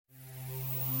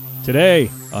Today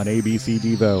on ABC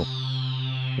Devo,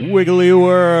 Wiggly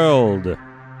World.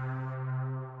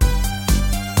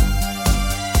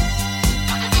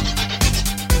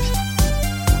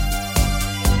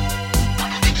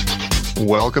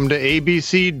 Welcome to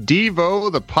ABC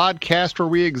Devo, the podcast where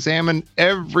we examine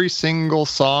every single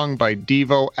song by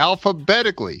Devo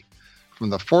alphabetically from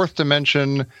the fourth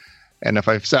dimension. And if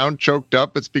I sound choked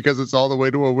up, it's because it's all the way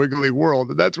to a wiggly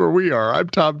world. And that's where we are. I'm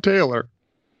Tom Taylor.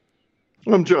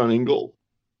 I'm John Ingle.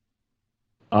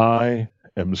 I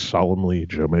am solemnly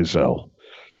Joe Mazel.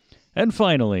 And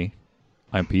finally,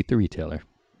 I'm Pete the Retailer.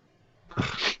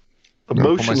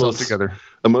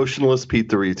 Emotionless Pete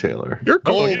the Retailer. You're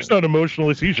Oh, cold. he's not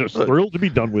emotionless. He's just thrilled to be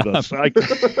done with us.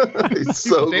 He's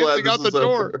so glad dancing out this the is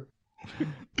door. over.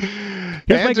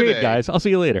 Here's my grade, guys. I'll see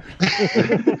you later.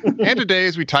 And today,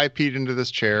 as we tie Pete into this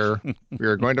chair, we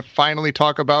are going to finally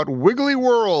talk about Wiggly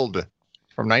World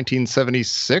from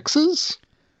 1976's?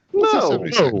 No.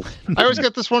 I always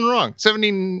get this one wrong.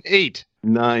 78.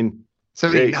 9.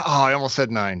 78. Eight. Oh, I almost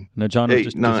said 9. No, John was 8,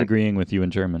 just 9. disagreeing with you in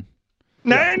German.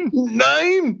 9?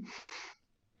 9?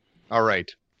 All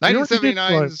right. You know what he did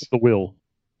 1979's with the will.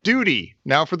 Duty,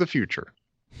 now for the future.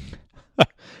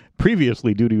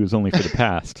 Previously, duty was only for the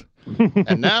past.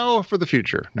 And now for the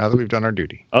future, now that we've done our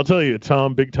duty. I'll tell you,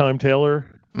 Tom Big Time Taylor,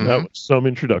 Mhm. that was some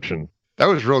introduction. That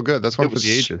was real good. That's one It for was-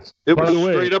 the ages. It By was the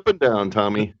way- straight up and down,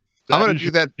 Tommy. I'm going is to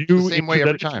do that your the new- same way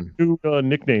every that is time. your new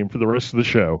nickname for the rest of the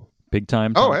show. Big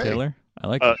time Oh, Tom hey. Taylor. I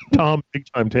like it. Tom Big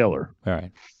Time Taylor. All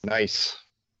right. Nice.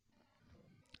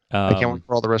 I can't wait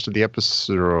for all the rest of the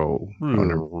episode. Oh,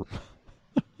 no.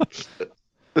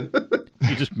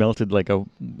 You just melted like a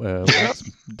wax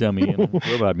dummy in a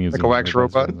robot museum. Like a wax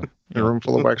robot? A room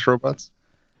full of wax robots?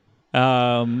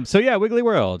 So yeah, Wiggly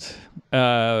World.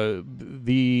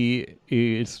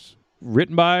 It's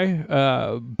written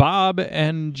by Bob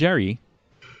and Jerry.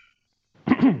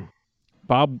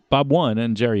 Bob 1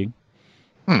 and Jerry.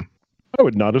 I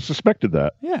would not have suspected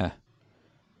that. Yeah.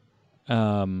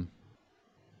 And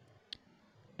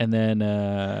then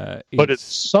But it's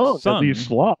sung at least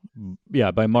a lot.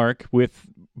 yeah, by Mark with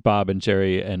Bob and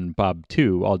Jerry and Bob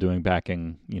 2 all doing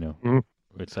backing,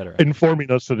 etc.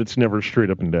 Informing us that it's never straight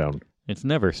up and down. It's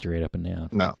never straight up and down.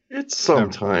 No. It's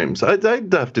sometimes. I'd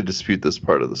have to dispute this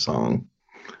part of the song.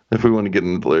 If we want to get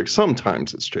into the lyrics,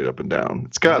 sometimes it's straight up and down.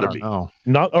 It's got to be. Oh.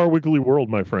 Not our Wiggly World,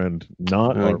 my friend.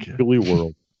 Not Okay. our Wiggly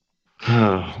World.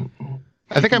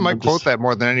 I think I might quote that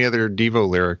more than any other Devo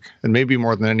lyric, and maybe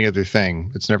more than any other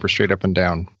thing. It's never straight up and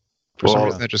down. For some Well,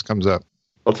 reason, that just comes up.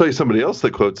 I'll tell you somebody else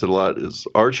that quotes it a lot is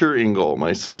Archer Ingle,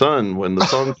 my son. When the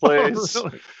song plays,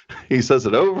 he says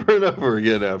it over and over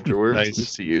again afterwards. Nice.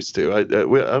 As he used to. I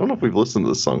don't know if we've listened to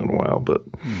this song in a while, but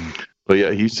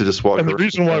yeah, he used to just walk And the around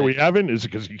reason why we haven't is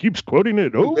because he keeps quoting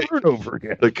it over and over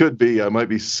again. It could be. I might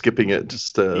be skipping it.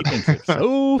 Just He thinks it's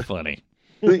so funny.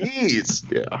 the ease.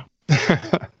 Yeah.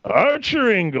 Archer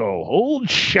Ingle, old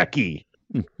Shecky.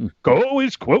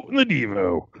 Always quoting the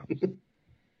Devo.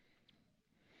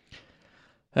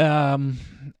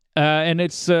 And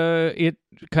it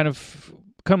kind of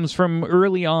comes from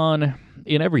early on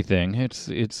in everything. It's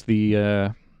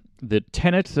the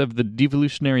tenets of the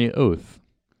devolutionary oath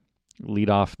lead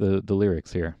off the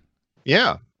lyrics here.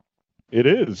 Yeah. It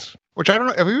is. Which I don't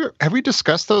know. Have we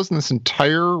discussed those in this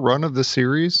entire run of the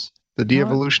series? The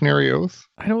de-evolutionary oath?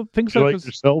 I don't think Be so. like 'Cause,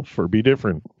 yourself or be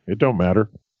different. It don't matter.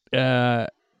 I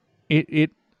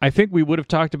think we would have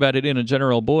talked about it in a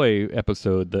General Boy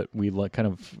episode that we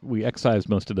we excised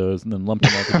most of those and then lumped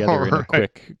them all together in a Right.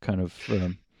 quick kind of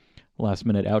last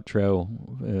minute outro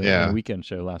on a weekend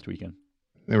show last weekend.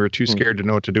 They were too scared to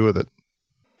know what to do with it.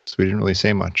 So we didn't really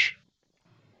say much.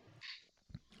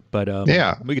 But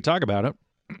Yeah. we could talk about it.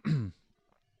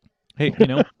 Hey,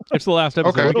 it's the last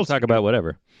episode. Okay. We can talk about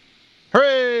whatever.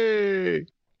 Hooray!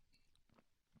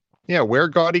 Yeah, wear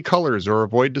gaudy colors or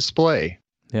avoid display.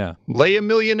 Yeah. Lay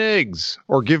 1,000,000 eggs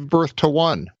or give birth to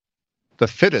one. The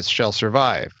fittest shall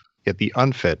survive, yet the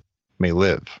unfit may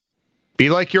live. Be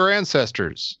like your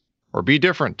ancestors or be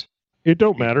different. It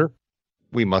don't matter.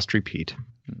 We must repeat.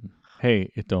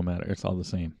 Hey, it don't matter. It's all the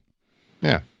same.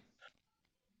 Yeah.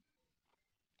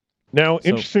 Now, So-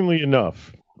 interestingly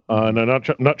enough, and I'm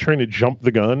not trying to jump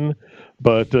the gun,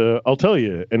 but I'll tell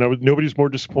you, and nobody's more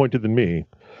disappointed than me.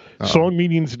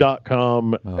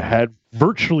 Songmeanings.com had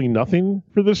virtually nothing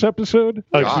for this episode.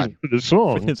 God. For this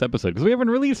For song. this episode, because we haven't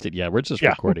released it yet. We're just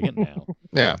recording it now.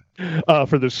 Yeah.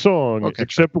 For this song, Okay.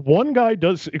 except the one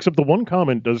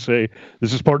comment does say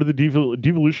this is part of the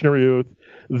devolutionary oath,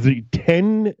 the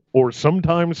 10 or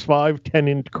sometimes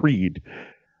 5-10 creed.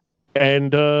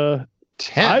 And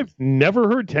 10? I've never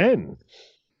heard 10.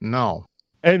 No.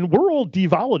 And we're all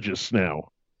devologists now.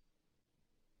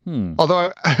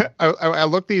 Although I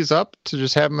looked these up to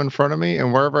just have them in front of me,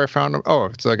 and wherever I found them,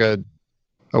 it's like a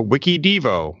wiki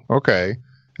devo. Okay.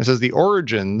 It says the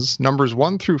origins, numbers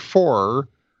 1 through 4,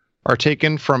 are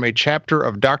taken from a chapter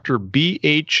of Dr.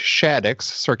 B.H. Shattuck's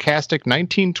sarcastic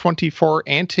 1924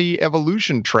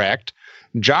 anti-evolution tract,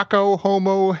 Jocko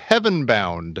Homo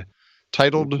Heavenbound,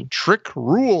 titled Trick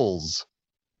Rules.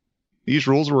 These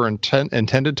rules were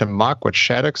intended to mock what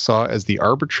Shattuck saw as the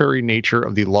arbitrary nature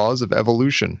of the laws of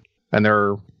evolution. And there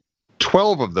are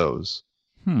 12 of those.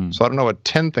 So I don't know what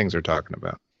 10 things are talking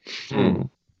about.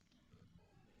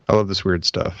 I love this weird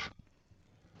stuff.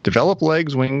 Develop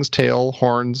legs, wings, tail,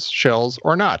 horns, shells,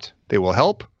 or not. They will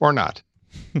help or not.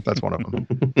 That's one of them.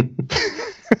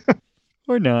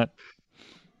 Or not.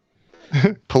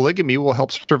 Polygamy will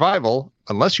help survival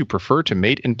unless you prefer to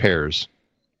mate in pairs.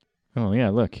 Oh, yeah,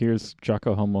 look, here's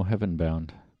Jocko Homo Heavenbound.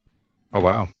 Oh,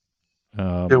 wow.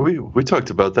 Yeah, we talked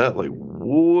about that like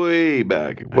way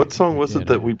back. What song was it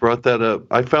that we brought that up?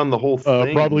 I found the whole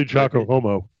thing. Probably Jocko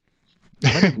Homo.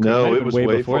 No, it was way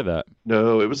way before that.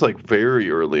 No, it was like very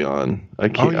early on. I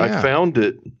found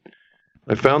it.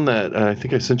 I found that. I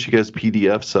think I sent you guys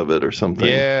PDFs of it or something.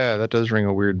 Yeah, that does ring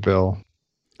a weird bell.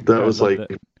 That was like...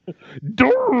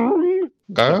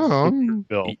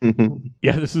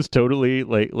 Yeah, this is totally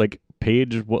like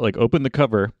page, like open the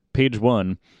cover, page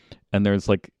 1, and there's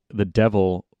like the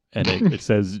devil, and it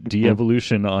says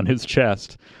de-evolution on his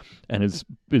chest, and his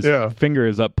finger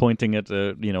is up pointing at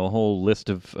a whole list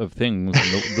of things.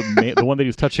 And the one that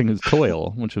he's touching is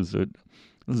toil, which is this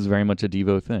is very much a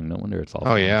Devo thing. No wonder it's all.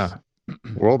 Oh yeah,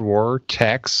 World War,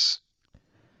 tax.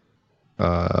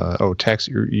 Tax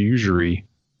usury,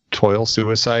 toil,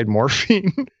 suicide,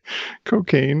 morphine,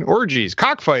 cocaine, orgies,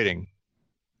 cockfighting.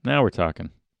 Now we're talking.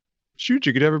 Shoot,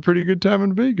 you could have a pretty good time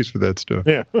in Vegas for that stuff.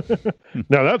 Yeah.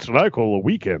 Now that's what I call a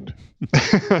weekend.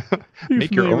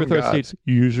 Make your own with our God. state's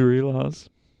usury laws.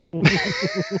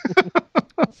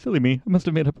 Silly me. I must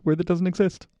have made up a word that doesn't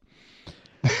exist.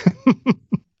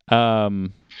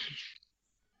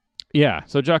 Yeah,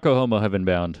 so Jocko Homo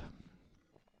Heavenbound.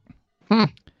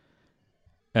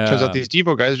 Turns out these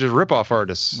Devo guys are just rip-off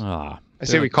artists. I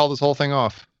say we call this whole thing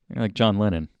off. Like John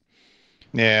Lennon.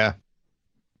 Yeah.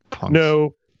 Punks.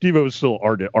 No, Devo is still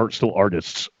still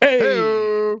artists. Hey,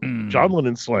 Hey-o. John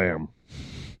Lennon slam.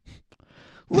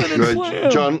 Lennon Right,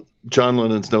 slam! John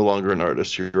Lennon's no longer an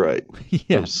artist. You're right.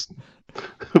 Yeah.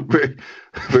 Very,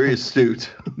 very astute.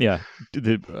 Yeah.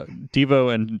 The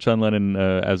Devo and John Lennon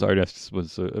as artists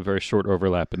was a very short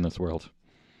overlap in this world.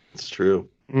 It's true.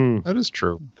 That is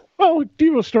true. Well,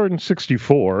 Devo started in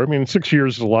 1964. I mean, 6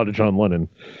 years is a lot of John Lennon.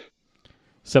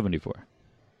 74.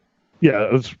 Yeah,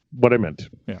 that's what I meant.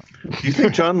 Yeah. Do you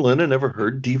think John Lennon ever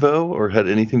heard Devo or had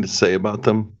anything to say about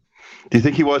them? Do you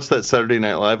think he watched that Saturday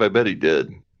Night Live? I bet he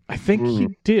did. I think he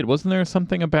did. Wasn't there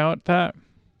something about that?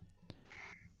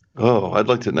 Oh, I'd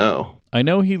like to know. I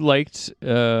know he liked,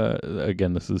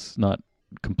 again, this is not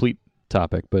complete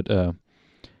topic, but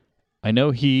I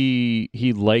know he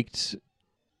liked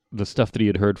the stuff that he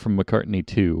had heard from McCartney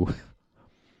too.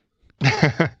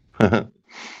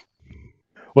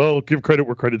 Well, give credit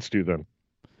where credit's due then.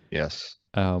 Yes.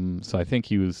 So I think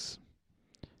he was,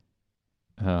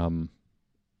 let's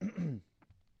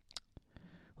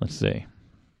see.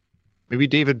 Maybe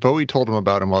David Bowie told him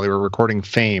about him while they were recording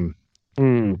Fame.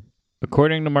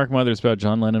 According to Mark Mothersbaugh,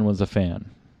 John Lennon was a fan.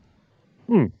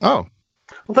 Oh. Well,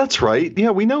 that's right.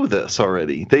 Yeah, we know this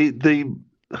already.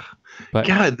 But,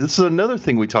 God, this is another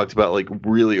thing we talked about like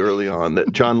really early on,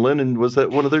 that John Lennon was at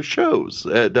one of their shows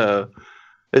at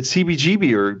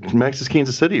CBGB or Max's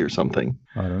Kansas City or something.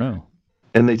 I don't know.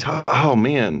 And they talk. Oh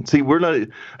man, see, we're not.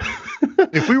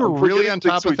 If we were I'm really forgetting on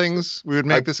top things of things, we would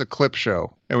make this a clip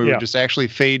show, and we would just actually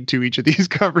fade to each of these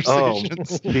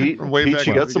conversations. Pete, from way Pete, back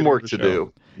you when got we some get work on to the show.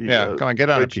 do. Yeah, come on, get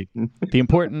on it, Pete. The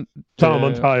important Tom,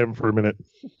 untie him for a minute.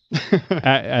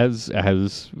 as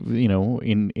you know,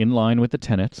 in line with the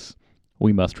tenets,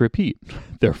 we must repeat.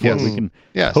 Therefore, we can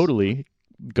totally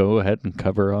go ahead and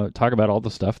talk about all the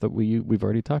stuff that we've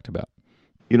already talked about.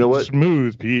 You know what?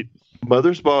 Smooth, Pete.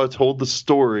 Mothersbaugh told the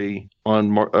story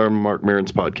on Mark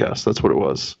Maron's podcast. That's what it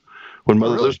was. When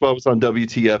Mothersbaugh was on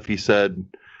WTF, he said,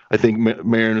 I think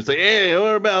Maron was like, "Hey,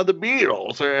 what about the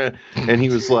Beatles?" And he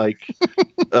was like,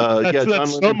 That's John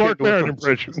some Mark Maron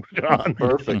impression, John.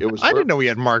 Perfect. It was. I didn't know we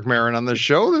had Mark Maron on the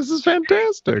show. This is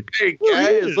fantastic. Hey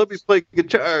guys, let me play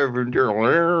guitar.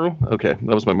 Okay,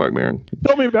 that was my Mark Maron.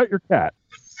 Tell me about your cat.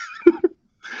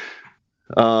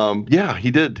 Yeah, he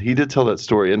did. He did tell that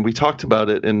story, and we talked about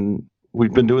it in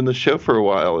we've been doing the show for a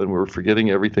while and we're forgetting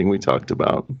everything we talked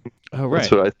about. Oh, right.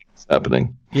 That's what I think is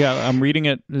happening. Yeah, I'm reading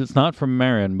it. It's not from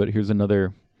Marin, but here's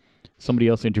somebody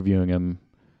else interviewing him,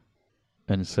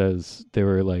 and it says they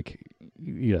were like,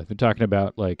 they're talking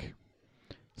about like,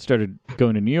 started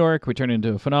going to New York. We turned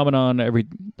into a phenomenon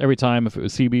every time. If it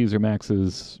was CB's or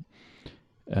Max's,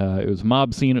 it was a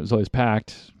mob scene. It was always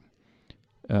packed.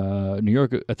 New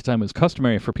York at the time was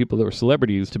customary for people that were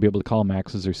celebrities to be able to call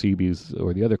Max's or CB's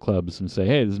or the other clubs and say,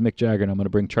 "Hey, this is Mick Jagger, and I'm going to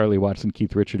bring Charlie Watts,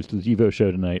 Keith Richards to the Devo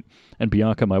show tonight, and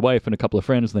Bianca, my wife, and a couple of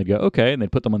friends." And they'd go, "Okay," and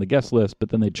they'd put them on the guest list, but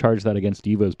then they'd charge that against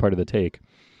Devo as part of the take.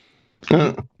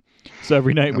 So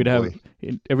every night we'd play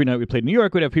in New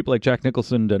York, we'd have people like Jack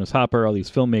Nicholson, Dennis Hopper, all these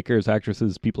filmmakers,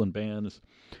 actresses, people in bands.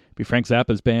 Be Frank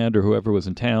Zappa's band or whoever was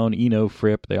in town, Eno,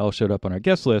 Fripp, they all showed up on our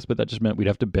guest list, but that just meant we'd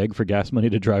have to beg for gas money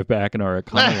to drive back in our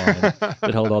Econoline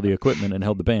that held all the equipment and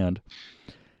held the band.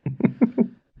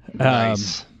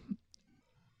 Nice.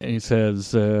 And he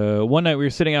says, one night we were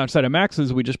sitting outside of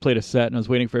Max's, we just played a set, and I was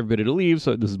waiting for everybody to leave,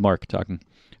 so this is Mark talking.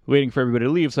 Waiting for everybody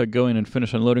to leave, so I'd go in and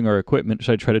finish unloading our equipment.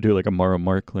 Should I try to do like a Morrow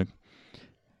Mark? Like,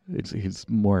 he's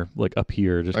more like up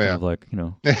here, just kind of like,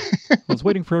 I was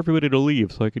waiting for everybody to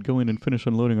leave so I could go in and finish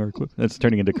unloading our equipment. That's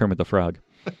turning into Kermit the Frog.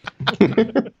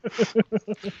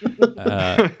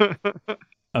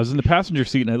 I was in the passenger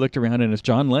seat and I looked around and it's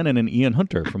John Lennon and Ian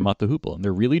Hunter from Mott the Hoople, and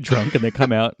they're really drunk and they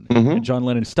come out and John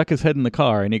Lennon stuck his head in the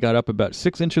car and he got up about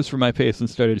 6 inches from my face and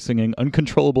started singing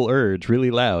Uncontrollable Urge really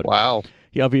loud. Wow.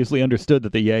 He obviously understood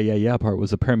that the yeah, yeah, yeah part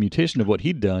was a permutation of what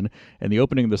he'd done. And the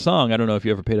opening of the song, I don't know if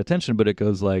you ever paid attention, but it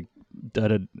goes like da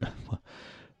da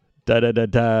da da da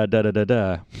da da da da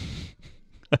da.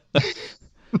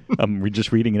 I'm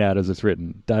just reading it out as it's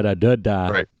written. Da da da da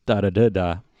Right. da da da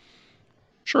da.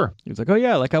 Sure. He's like, "Oh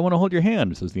yeah, like I want to hold your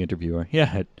hand," says the interviewer.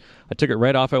 "Yeah, I took it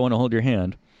right off. I want to hold your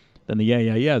hand." Then the yeah,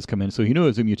 yeah, yeahs come in, so he knew it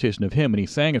was a mutation of him, and he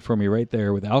sang it for me right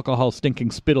there with alcohol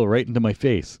stinking spittle right into my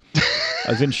face.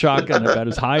 I was in shock and about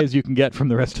as high as you can get for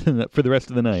the rest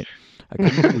of the night. I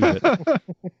couldn't believe it.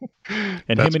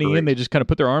 And That's him and Ian, they just kind of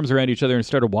put their arms around each other and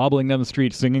started wobbling down the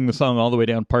street, singing the song all the way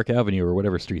down Park Avenue or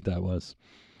whatever street that was.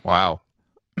 Wow.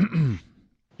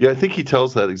 Yeah, I think he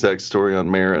tells that exact story on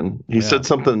Marin. He said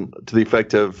something to the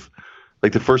effect of,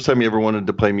 like, the first time he ever wanted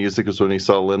to play music was when he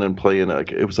saw Lennon play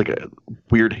it was like a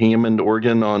weird Hammond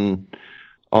organ on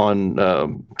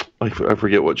I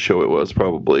forget what show it was,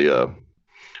 probably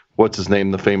what's his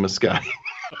name, the famous guy.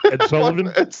 Ed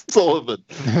Sullivan? Ed Sullivan.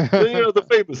 The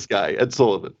famous guy, Ed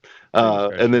Sullivan.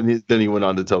 And then he went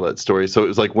on to tell that story. So it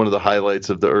was like one of the highlights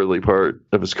of the early part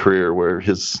of his career where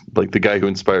the guy who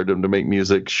inspired him to make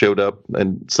music showed up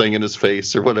and sang in his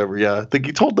face or whatever. Yeah, I think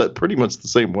he told that pretty much the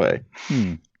same way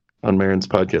on Marin's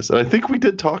podcast. And I think we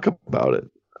did talk about it.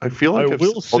 I feel like I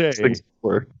will say,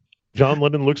 John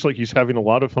Lennon looks like he's having a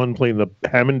lot of fun playing the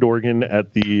Hammond organ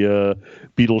at the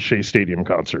Beatles Shea Stadium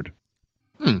concert.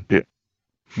 Yeah.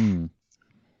 So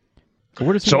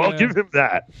where does he, so I'll give him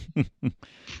that.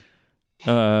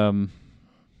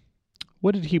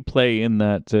 What did he play in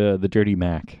that the Dirty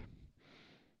Mac?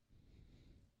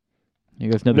 You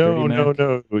guys know the Dirty Mac?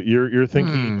 No. You're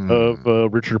thinking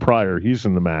of Richard Pryor. He's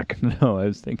in the Mac. No, I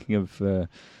was thinking of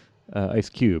Ice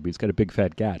Cube. He's got a big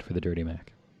fat gat for the Dirty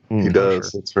Mac. He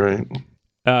does. That's right.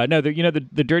 No,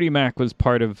 the Dirty Mac was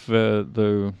part of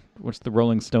the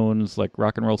Rolling Stones, like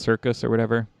Rock and Roll Circus or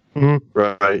whatever.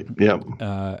 Right. Yeah.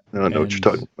 I know what you're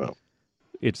talking about.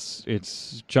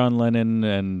 It's John Lennon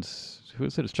and who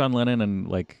is it? It's John Lennon and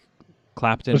like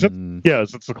Clapton. Is it?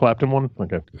 It's the Clapton one.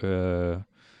 Okay.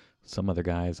 Some other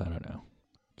guys, I don't know.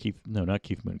 Not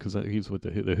Keith Moon, because he's with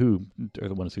the Who are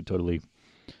the ones who totally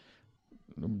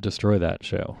destroy that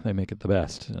show. They make it the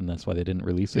best, and that's why they didn't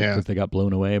release it, because they got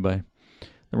blown away by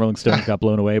the Rolling Stones. Got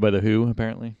blown away by the Who,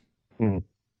 apparently.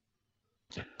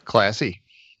 Classy.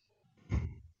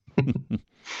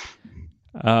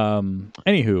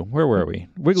 Anywho, where were we?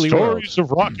 Wiggly Stories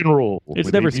World. of rock and roll.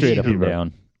 It's never straight up and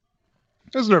down.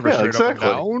 It's never straight up and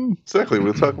down. Exactly.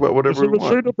 We'll talk about whatever we want.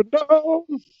 Straight up and down.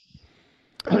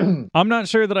 I'm not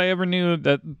sure that I ever knew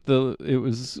that it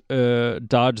was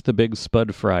Dodge the Big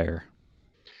Spud Fryer.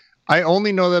 I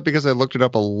only know that because I looked it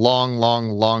up a long, long,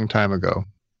 long time ago,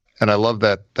 and I love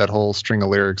that whole string of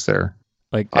lyrics there.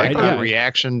 Like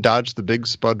reaction, Dodge the Big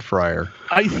Spud Fryer.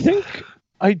 I think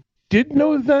I did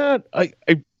know that. I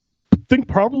think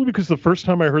probably because the first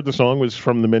time I heard the song was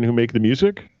from the Men Who Make the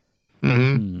Music.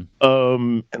 Mm-hmm.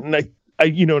 And I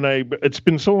it's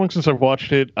been so long since I've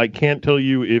watched it. I can't tell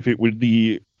you if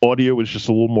the audio was just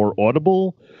a little more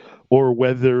audible, or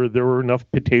whether there were enough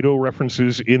potato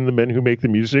references in the Men Who Make the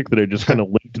Music that I just kind of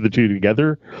linked the two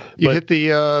together. You hit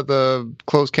the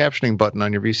closed captioning button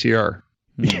on your VCR.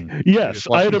 Yes,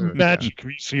 I had a magic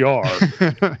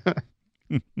VCR.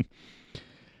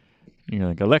 You're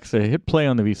like, Alexa, hit play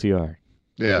on the VCR.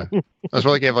 Yeah. That's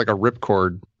why like you have like a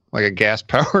ripcord, like a gas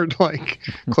powered like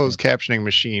closed captioning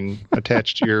machine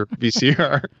attached to your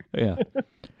VCR. Yeah.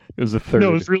 It was the third.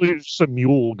 No, it's really just a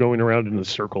mule going around in a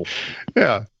circle.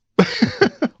 Yeah.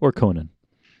 Or Conan.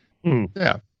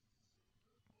 Yeah.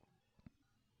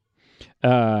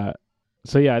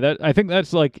 So yeah, I think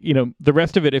that's like, the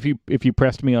rest of it, if you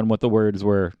pressed me on what the words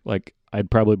were, like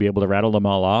I'd probably be able to rattle them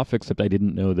all off, except I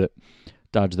didn't know that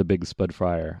Dodge the Big Spud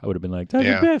Fryer. I would have been like, Dodge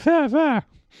the Big Fryer.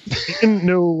 You didn't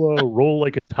know roll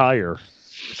like a tire.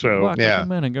 So Walk like a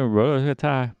man and go roll like a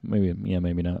tire. Maybe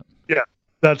not. Yeah,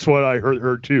 that's what I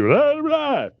heard too.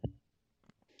 I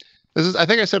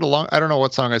think I said I don't know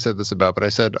what song I said this about, but I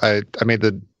said I made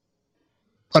the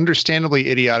understandably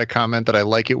idiotic comment that I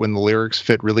like it when the lyrics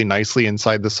fit really nicely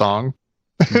inside the song.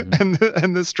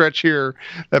 And this stretch here,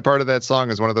 that part of that song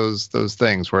is one of those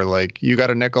things where like you got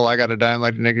a nickel, I got a dime,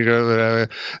 like nickel.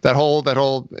 That whole that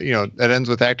ends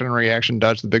with act and reaction,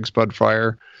 Dodge the Big Spud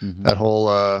Fryer. That whole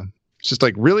it's just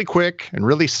like really quick and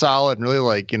really solid and really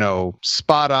like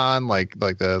spot on. Like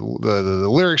the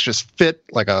lyrics just fit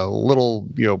like a little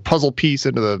puzzle piece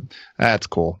into the. That's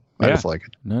cool. I just like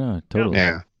it. No, totally.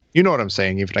 Yeah, you know what I'm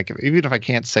saying. Even if I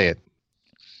can't say it.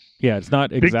 Yeah, it's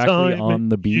not exactly on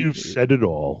the beat. You've said it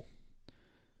all.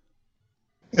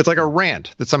 It's like a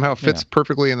rant that somehow fits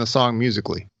perfectly in the song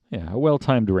musically. Yeah, a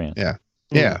well-timed rant. Yeah.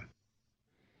 Yeah.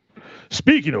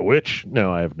 Speaking of which,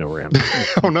 no, I have no rant.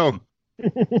 Oh, no.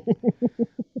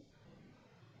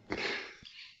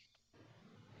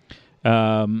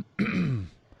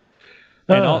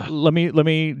 Let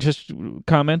me just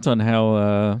comment on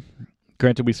how,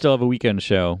 granted, we still have a weekend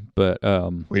show, but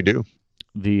we do.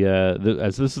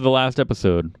 As this is the last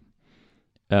episode,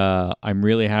 I'm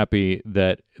really happy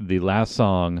that the last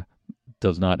song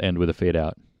does not end with a fade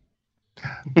out.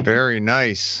 Very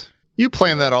nice. You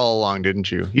planned that all along,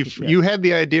 didn't you? You had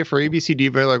the idea for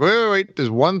ABCD, but like, wait, there's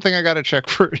one thing I got to check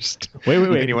first. Wait.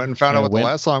 And you went and found out what the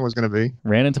last song was going to be.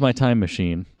 Ran into my time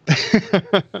machine.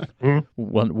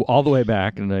 All the way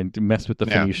back, and I messed with the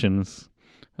Phoenicians.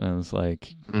 And I was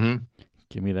like,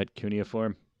 give me that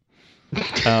cuneiform.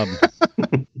 But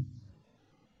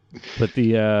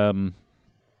the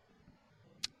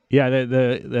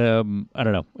I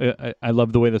don't know. I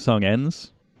love the way the song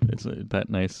ends. It's that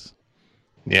nice.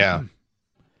 Yeah.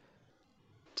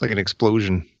 It's like an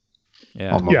explosion.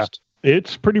 Yeah. Almost. Yeah.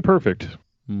 It's pretty perfect.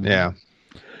 Yeah.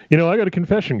 I got a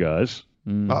confession, guys.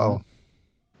 Uh-oh.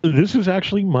 This is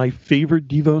actually my favorite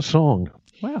Devo song.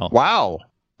 Wow.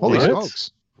 Holy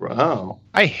smokes. Wow.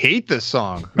 I hate this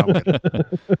song. No,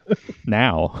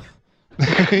 now.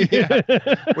 Yeah.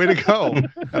 Way to go.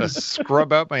 Gotta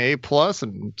scrub out my A+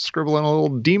 and scribble in a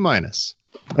little D-. Oh,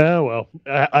 well.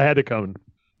 I had to come.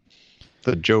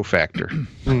 The Joe factor.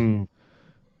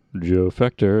 Joe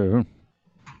factor.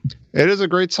 It is a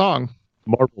great song.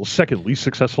 Marvel's second least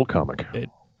successful comic.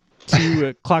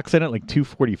 Clocks in at like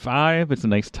 2:45. It's a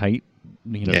nice tight,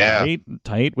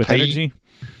 tight with energy.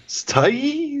 It's tight.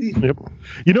 Yep.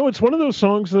 It's one of those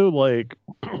songs though. Like,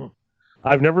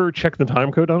 I've never checked the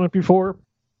time code on it before,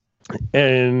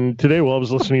 and today while I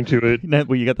was listening to it,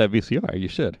 Well, you got that VCR. You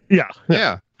should. Yeah.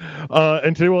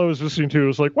 And today while I was listening to it, it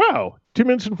was like, wow, 2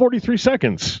 minutes and 43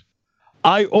 seconds.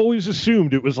 I always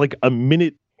assumed it was like a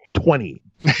minute 20.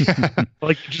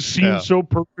 Like, it just seems so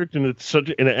perfect, and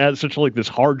it adds such like this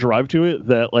hard drive to it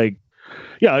that like,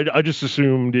 I just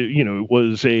assumed it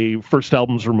was a first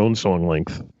album's Ramones song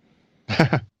length.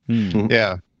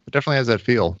 Yeah, it definitely has that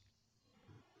feel.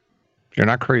 You're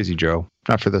not crazy, Joe.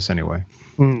 Not for this anyway.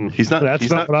 He's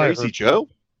not crazy, Joe.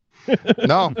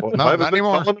 No, not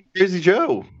anymore. Crazy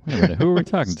Joe. Wait a minute, who are we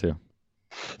talking to?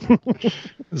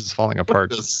 This is falling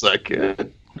apart. Just a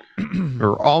second.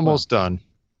 We're almost done.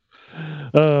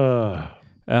 So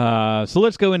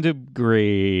let's go into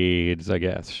grades, I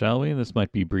guess, shall we? This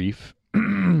might be brief.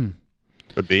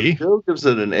 Could be. Joe gives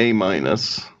it an A-.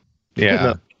 Yeah.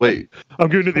 No, wait. I'm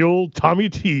giving it the old Tommy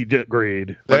T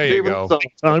grade. There you go.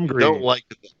 I'm grade. Don't like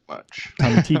it that much.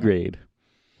 Tommy T grade.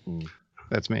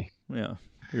 That's me. Yeah.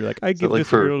 You're like, I give like this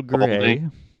for girl gray.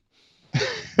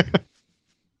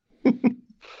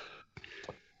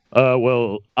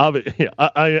 Well,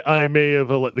 I may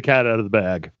have let the cat out of the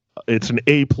bag. It's an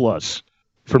A+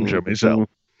 from Joe Mazel.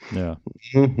 Yeah.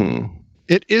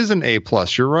 It is an A+.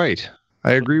 You're right.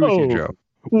 I agree with you, Joe.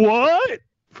 What?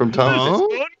 From Tom? This is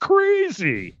going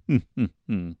crazy.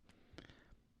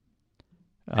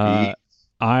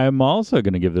 I'm also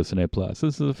going to give this an A+. This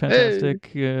is a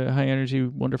fantastic, high energy,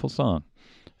 wonderful song.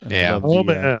 And Yeah. I love Oh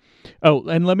the, man.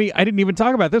 and I didn't even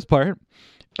talk about this part.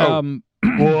 Oh.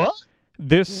 What?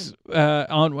 This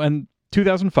in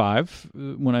 2005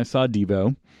 when I saw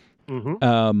Devo,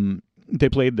 Mm-hmm. they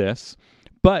played this,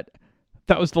 but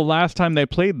that was the last time they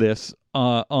played this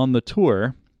on the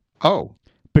tour Oh.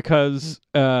 because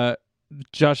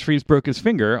Josh Freese broke his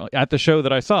finger at the show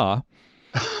that I saw.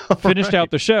 Finished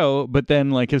out the show, but then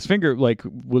like his finger like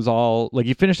was all like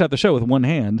he finished out the show with one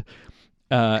hand.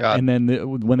 And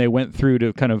then when they went through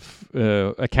to kind of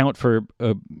account for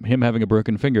him having a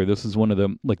broken finger, this is one of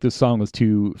the like this song was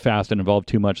too fast and involved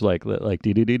too much like you know,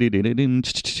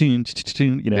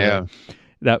 Yeah.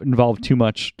 that involved too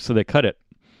much, so they cut it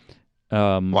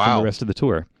from the rest of the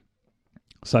tour.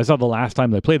 So I saw the last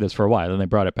time they played this for a while, and they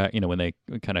brought it back. You know, when they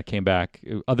kind of came back,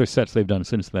 other sets they've done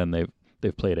since then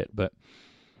they've played it. But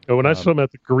When I saw them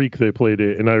at the Greek, they played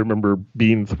it, and I remember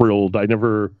being thrilled. I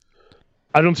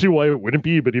don't see why it wouldn't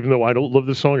be, but even though I don't love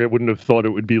this song, I wouldn't have thought it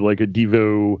would be like a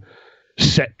Devo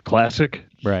set classic.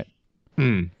 right.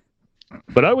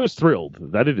 But I was thrilled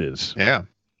that it is. Yeah.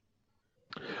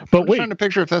 But I'm wait, trying to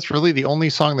picture if that's really the only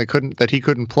song that he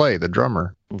couldn't play, the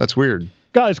drummer. That's weird.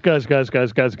 guys.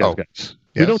 Oh,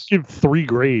 We don't yes. give 3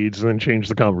 grades and then change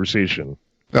the conversation.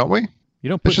 Don't we? You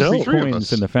don't put It's just the the three of coins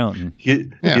us. in the fountain. You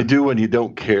do when you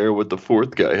don't care what the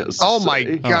fourth guy has to Oh say. my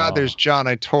God, Oh. there's John.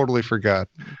 I totally forgot.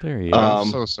 There you I'm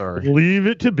go. so sorry. Leave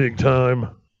it to big time.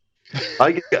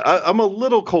 I'm a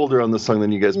little colder on this song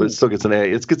than you guys, but it still gets an A.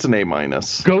 It gets an A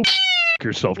minus. Go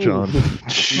yourself, John.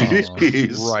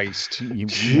 Jeez. Christ. You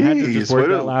had to just Jeez, work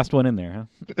wait that a- last one in there,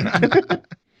 huh?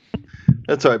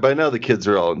 That's all right. By now the kids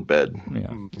are all in bed.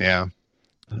 Yeah. Yeah.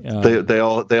 They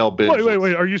all binge.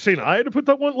 Wait. Are you saying I had to put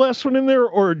that last one in there,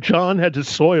 or John had to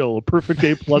soil a perfect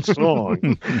A+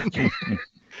 song?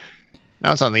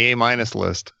 Now it's on the A-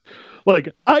 list. Like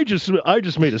I just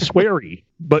made a sweary,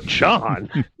 but John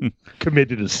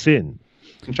committed a sin.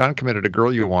 John committed a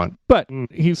girl you want. But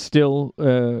he's still,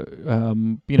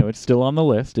 it's still on the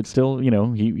list. It's still,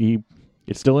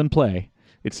 it's still in play.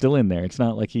 It's still in there. It's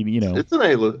not like he, It's an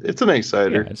A. It's an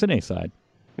A-sider. it's an A side.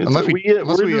 Unless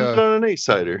We're we, on an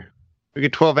A-sider. We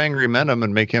get 12 Angry Men him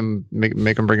and make him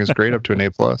bring his grade up to an A+.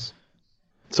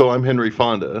 So I'm Henry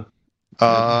Fonda.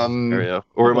 Area.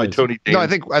 Or am I Tony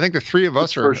Danza? No, I think the three of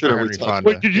us are Version of Henry Fonda. Fonda.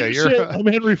 Wait, did you Yeah, say I'm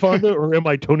Henry Fonda or am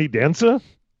I Tony Danza?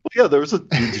 Yeah,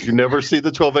 did you never see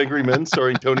the 12 Angry Men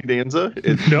starring Tony Danza?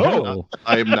 No.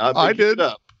 I am not. I making did. it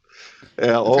up.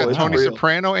 Yeah, It's got it's Tony real.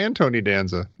 Soprano and Tony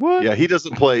Danza. What? Yeah, he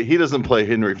doesn't play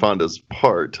Henry Fonda's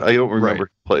part. I don't remember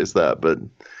who plays that, but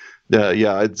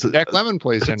yeah, it's Jack Lemmon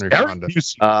plays Henry Eric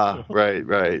Fonda.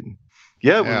 right.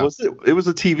 Yeah, Yeah. It was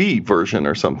a TV version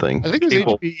or something. I think it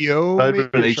was HBO. Might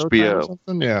have been maybe, Showtime HBO. or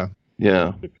something. Yeah.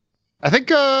 Yeah. I think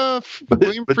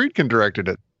William Friedkin directed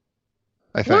it.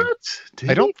 I think. What?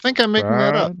 I don't think I'm making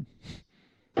that up. Give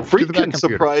it back, Friedkin computer.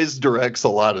 surprise directs a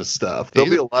lot of stuff. There'll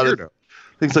He's be a lot weirdo. of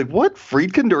things like, what?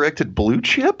 Friedkin directed Blue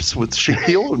Chips with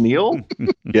Shaquille O'Neal?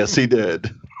 Yes, he did.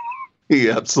 He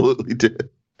absolutely did.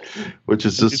 Which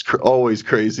is just always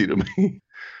crazy to me.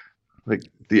 Like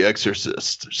The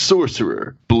Exorcist,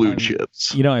 Sorcerer, Blue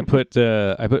Chips. I put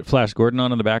Flash Gordon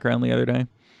on in the background the other day.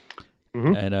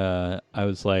 Mhm. And I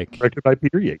was like, Directed by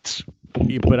Peter Yates.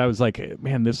 but I was like,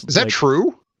 man, this Is that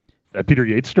true? Peter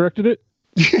Yates directed it?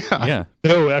 Yeah. Yeah.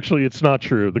 No, actually, it's not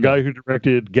true. The guy who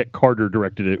directed Get Carter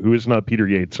directed it, who is not Peter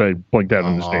Yates. I point out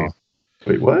on his name.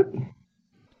 Wait, what?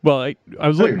 Well, I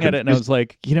was looking at it and I was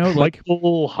like, like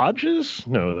Michael Hodges?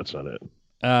 No, that's not it.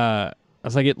 I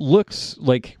was like, it looks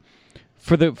like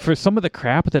for some of the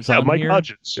crap that's on Mike here,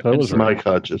 Hodges. That was right. Mike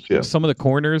Hodges, yeah. some of the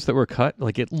corners that were cut,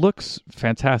 like it looks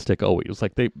fantastic. Always,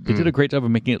 like they did a great job of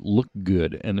making it look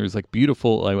good, and there's like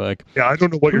beautiful, like, Yeah, I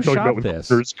don't know what Who you're talking shot about with this?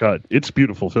 Corner's cut. It's a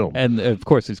beautiful film. and of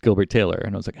course it's Gilbert Taylor,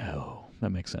 and I was like, oh, that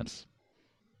makes sense.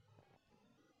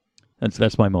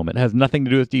 That's my moment. It has nothing to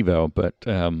do with Devo, but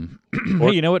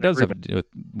hey, you know what does have to do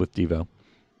with Devo?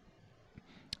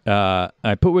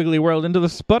 I put Wiggly World into the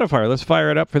Spotify. Let's fire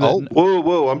it up for the. Oh.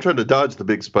 Whoa! I'm trying to dodge the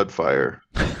big spud fire.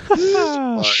 Fire.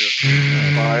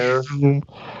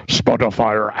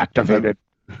 Spotify activated.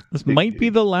 This might be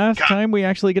the last time we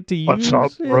actually get to use What's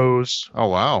up, it. Rose? Oh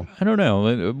wow. I don't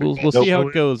know. We'll see how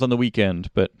it goes on the weekend,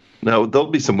 but No, there'll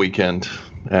be some weekend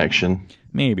action.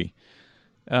 maybe.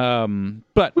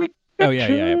 But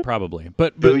yeah, probably.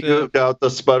 But Do you doubt the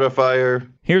Spotify?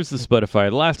 here's the Spotify.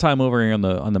 The last time over here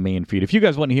on the main feed. If you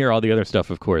guys want to hear all the other stuff,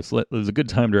 of course, there's a good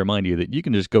time to remind you that you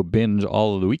can just go binge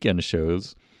all of the weekend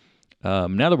shows. Now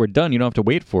that we're done, you don't have to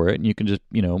wait for it, and you can just,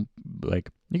 like,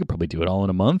 you could probably do it all in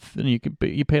a month, and you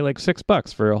pay like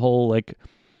 $6 for a whole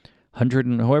 100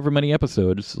 and however many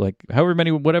episodes, like however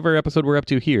many, whatever episode we're up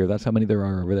to here, that's how many there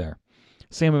are over there.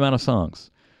 Same amount of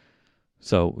songs.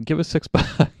 So give us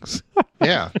 $6.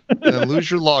 Yeah. And then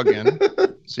lose your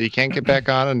login so you can't get back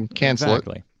on and cancel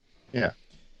Exactly. it.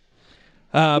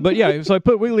 But yeah, so I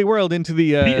put Wiggly World into the...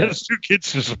 He has 2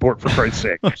 kids to support, for Christ's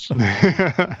sake.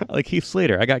 Yeah. like Heath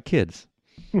Slater, I got kids.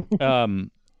 The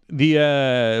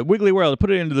Wiggly World, I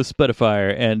put it into the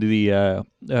Spotify, and the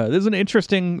this is an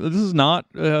interesting... This is not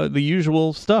the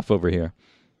usual stuff over here.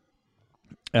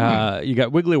 You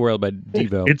got Wiggly World by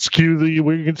Devo. It's cue the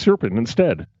Winged Serpent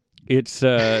instead. It's...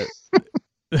 Thank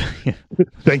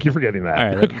you for getting that.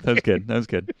 All right, that was good. That was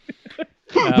good.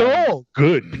 They're all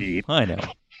good, Pete. I know.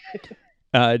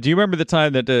 Do you remember the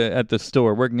time that at the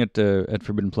store, working at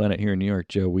Forbidden Planet here in New York,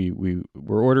 Joe, we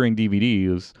were ordering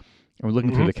DVDs, and we're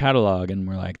looking through the catalog, and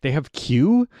we're like, they have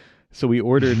Q? So we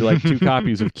ordered like 2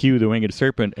 copies of Q, the Winged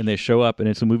Serpent, and they show up, and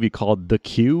it's a movie called The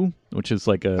Q, which is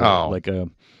like a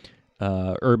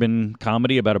urban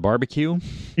comedy about a barbecue.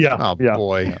 Yeah. Oh, yeah.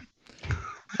 boy. Yeah.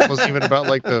 It wasn't even about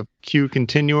like the Q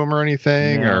continuum or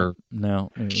anything, or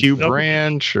Q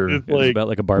branch, or it was about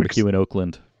like a barbecue in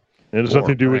Oakland. It has nothing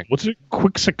to do with, what's it,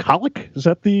 Quixotic? Is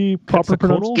that the proper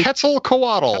pronunciation?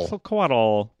 Quetzalcoatl.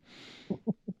 Quetzalcoatl.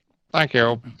 Thank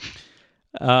you.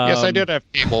 Yes, I did have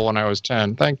cable when I was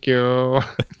 10. Thank you. Are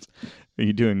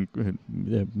you doing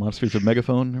Monsters of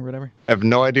Megaphone or whatever? I have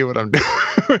no idea what I'm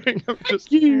doing. I'm just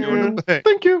doing the thing.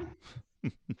 Thank you.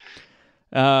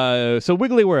 So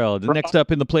Wiggly World, next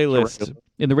up in the playlist,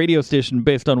 in the radio station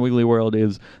based on Wiggly World,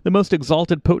 is The Most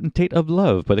Exalted Potentate of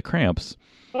Love by the Cramps.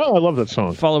 Oh, I love that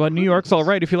song. Followed by New York's All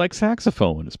Right If You Like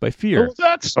Saxophones by Fear. Oh,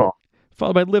 that song.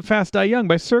 Followed by Live Fast, Die Young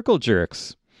by Circle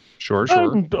Jerks. Sure.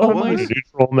 I'm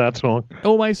neutral on that song.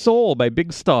 Oh My Soul by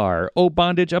Big Star. Oh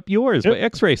Bondage Up Yours by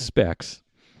X-Ray Specs.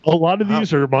 A lot of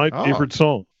these are my favorite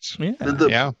songs. Yeah.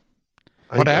 Yeah.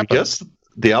 What happened? I guess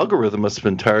the algorithm must have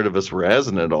been tired of us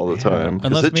razzing it all the time, because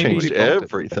Unless it maybe changed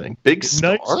everything. Big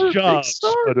Star. Nice job, Big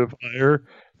Star. Spotify.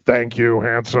 Thank you,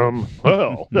 handsome.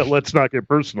 Well, let's not get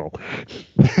personal.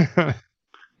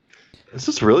 This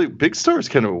is really Big Star is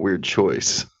kind of a weird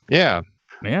choice. Yeah.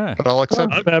 Yeah. But I'll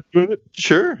accept I'm happy with it.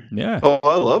 Sure. Yeah. Oh,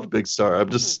 I love Big Star. I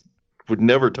just would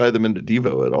never tie them into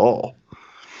Devo at all.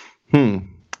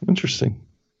 Interesting.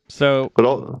 So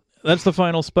But that's the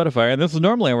final Spotify. And this is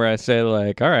normally where I say,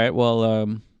 like, all right, well,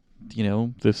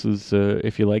 this is,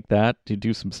 if you like that, to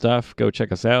do some stuff, go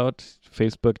check us out.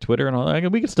 Facebook, Twitter, and all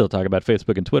that. We can still talk about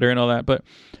Facebook and Twitter and all that, but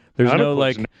there's no,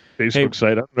 like, Facebook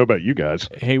site. I don't know about you guys.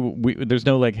 Hey, there's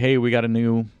no, like, hey, we got a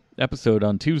new episode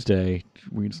on Tuesday.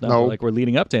 It's not like we're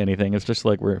leading up to anything. It's just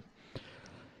like we're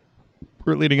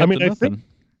leading up to nothing.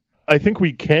 I think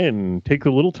we can take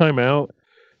a little time out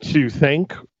to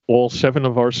thank all 7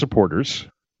 of our supporters.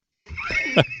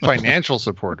 financial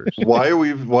supporters. why are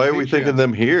we thinking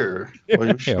them here?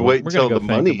 We should wait until the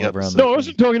money episode. No, I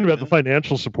wasn't talking about the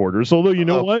financial supporters, although you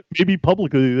know what? Maybe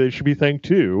publicly they should be thanked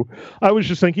too. I was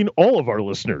just thanking all of our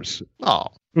listeners. Oh.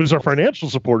 If it was our financial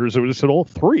supporters, I would have said all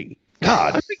 3.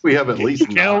 God, I think we have at least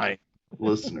 9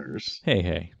 listeners.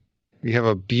 Hey. We have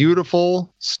a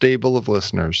beautiful stable of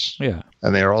listeners. Yeah.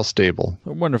 And they are all stable.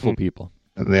 They're wonderful people.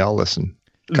 And they all listen.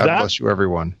 God bless you,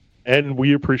 everyone. And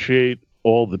we appreciate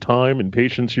all the time and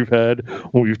patience you've had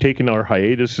when we've taken our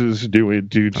hiatuses due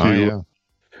to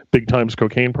Big Time's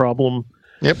cocaine problem.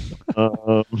 Yep.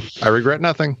 I regret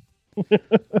nothing.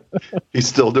 He's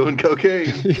still doing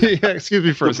cocaine. Yeah, excuse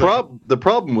me for a second. The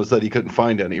problem was that he couldn't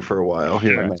find any for a while.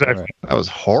 Yeah, exactly. That was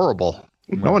horrible.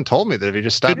 No one told me that if he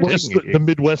just stopped taking it. The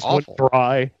Midwest went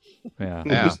dry. Yeah.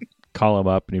 Just call him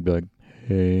up and he'd be like,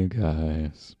 hey,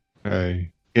 guys.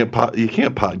 Hey. You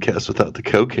can't podcast without the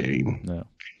cocaine. No.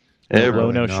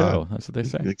 Every show. That's what they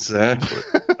say. Exactly.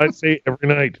 I say every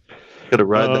night. Got to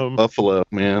ride that buffalo,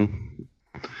 man.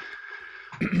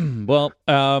 Well,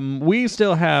 we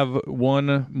still have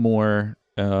one more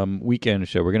weekend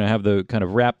show. We're going to have the kind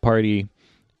of rap party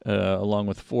along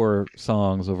with 4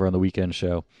 songs over on the weekend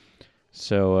show.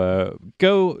 So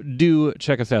go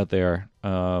check us out there.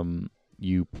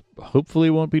 You hopefully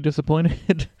won't be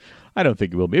disappointed. I don't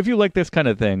think you will be. If you like this kind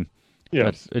of thing,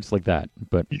 it's like that,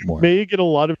 but you more. may get a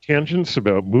lot of tangents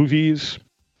about movies,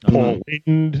 Paul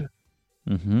Lynde.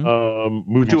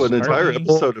 We do an entire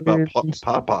episode about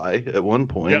Popeye at one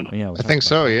point. Yeah, I think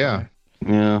so, yeah.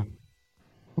 Yeah.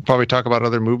 We'll probably talk about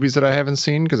other movies that I haven't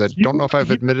seen, because I don't know if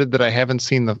I've admitted that I haven't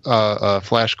seen the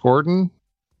Flash Gordon.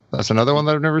 That's another one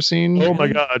that I've never seen. Oh my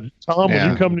God, Tom! When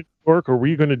you come to New York, are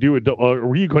we going to do are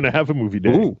we going to have a movie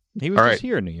day? Ooh. He was just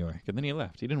here in New York, and then he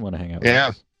left. He didn't want to hang out with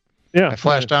us. Yeah. I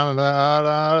flashed down and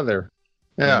out of there.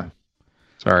 Yeah.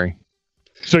 Sorry.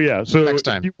 So Next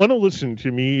time. if you want to listen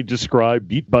to me describe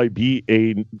beat by beat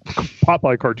a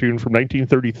Popeye cartoon from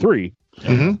 1933,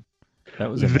 That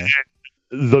was in there.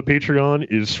 the Patreon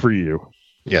is for you.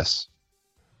 Yes.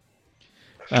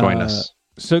 Join us.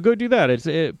 So go do that. It's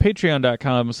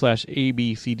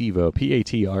patreon.com/abcdevo,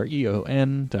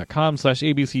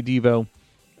 patreon.com/abcdevo.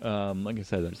 Like I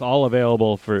said, it's all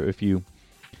available for if you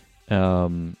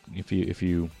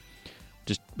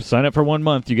just sign up for 1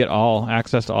 month, you get all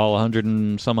access to all 100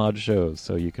 and some odd shows.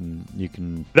 So you can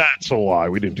That's a lie.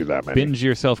 We didn't do that many. binge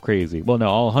yourself crazy. Well, no,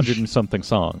 all 100 and something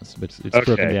songs, but it's Okay.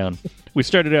 broken down. We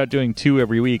started out doing 2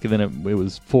 every week, and then it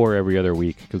was 4 every other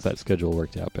week because that schedule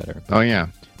worked out better. Oh, yeah.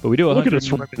 But we do Look at 100,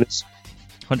 us reminiscing.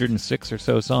 106 or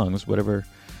so songs, whatever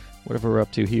we're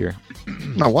up to here.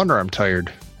 No wonder I'm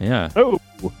tired. Yeah. Oh,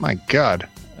 My God.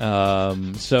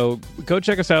 So go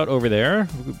check us out over there.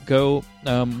 We'll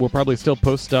probably still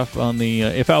post stuff on the,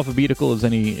 if Alphabetical is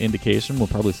any indication, we'll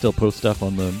probably still post stuff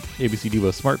on the ABC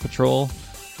Devo Smart Patrol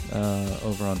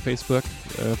over on Facebook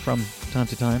from time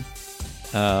to time.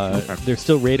 They're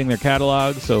still rating their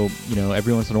catalog, so,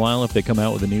 every once in a while, if they come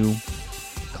out with a new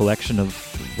collection of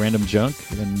random junk,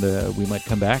 and we might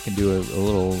come back and do a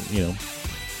little,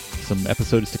 some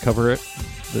episodes to cover it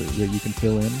that you can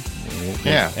fill in.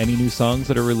 Yeah. Any new songs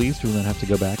that are released, we won't have to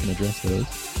go back and address those.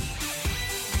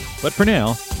 But for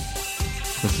now,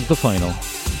 this is the final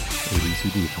ABC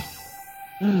Devo.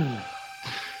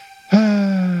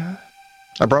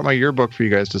 I brought my yearbook for you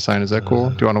guys to sign. Is that cool?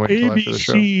 Do you want to wait until after the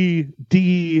show?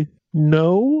 ABCD,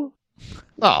 no?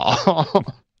 Oh.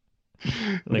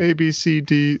 Like-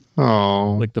 ABCD.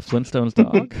 Oh. Like the Flintstones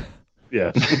dog?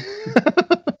 Yes.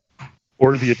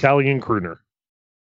 Or the Italian crooner.